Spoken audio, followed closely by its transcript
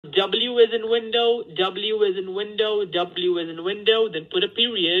W is in window, W is in window, W is in window, then put a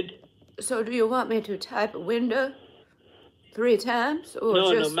period. So do you want me to type window 3 times or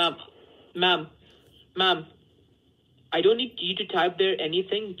no, just... No, ma'am. I don't need you to type there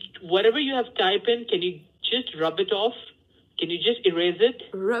anything. Whatever you have typed in, can you just rub it off? Can you just erase it?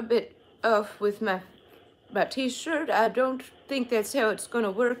 Rub it off with my t-shirt? I don't think that's how it's going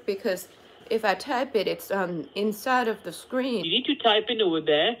to work, because if I type it, it's on inside of the screen. You need to type in over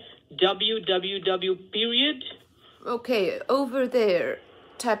there, www period. Okay, over there.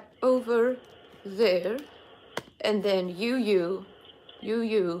 Type over there, and then you.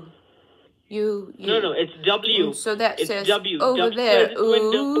 No, it's W. So that it's says W. over W there.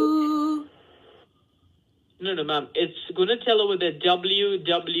 Ooh. No, ma'am. It's gonna tell over there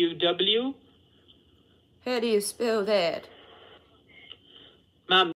www. How do you spell that? Ma'am.